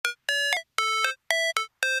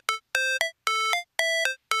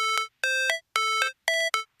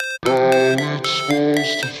Break,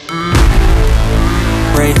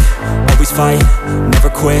 always fight, never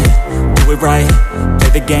quit, do it right,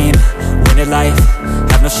 play the game, win it life,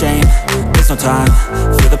 have no shame, there's no time,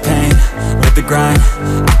 feel the pain, live the grind,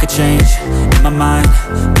 I could change, in my mind,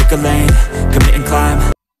 pick a lane, commit and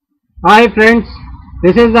climb. Hi friends,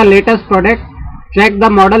 this is the latest product. Check the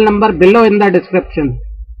model number below in the description.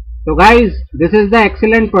 So guys, this is the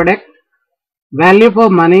excellent product, value for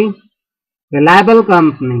money, reliable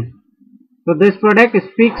company. So this product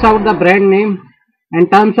speaks out the brand name. In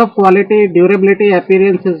terms of quality, durability,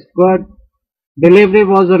 appearance is good, delivery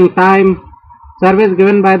was on time, service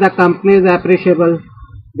given by the company is appreciable.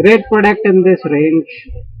 Great product in this range.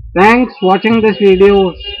 Thanks for watching this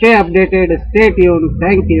video. Stay updated, stay tuned.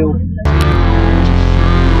 Thank you.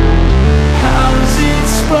 How's it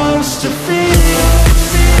supposed to feel?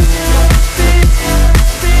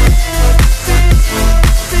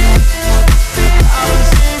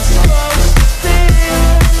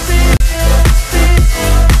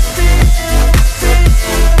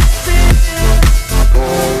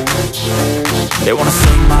 They wanna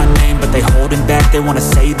say my name, but they holding back. They wanna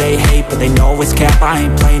say they hate, but they know it's cap. I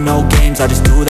ain't playing no games, I just do that.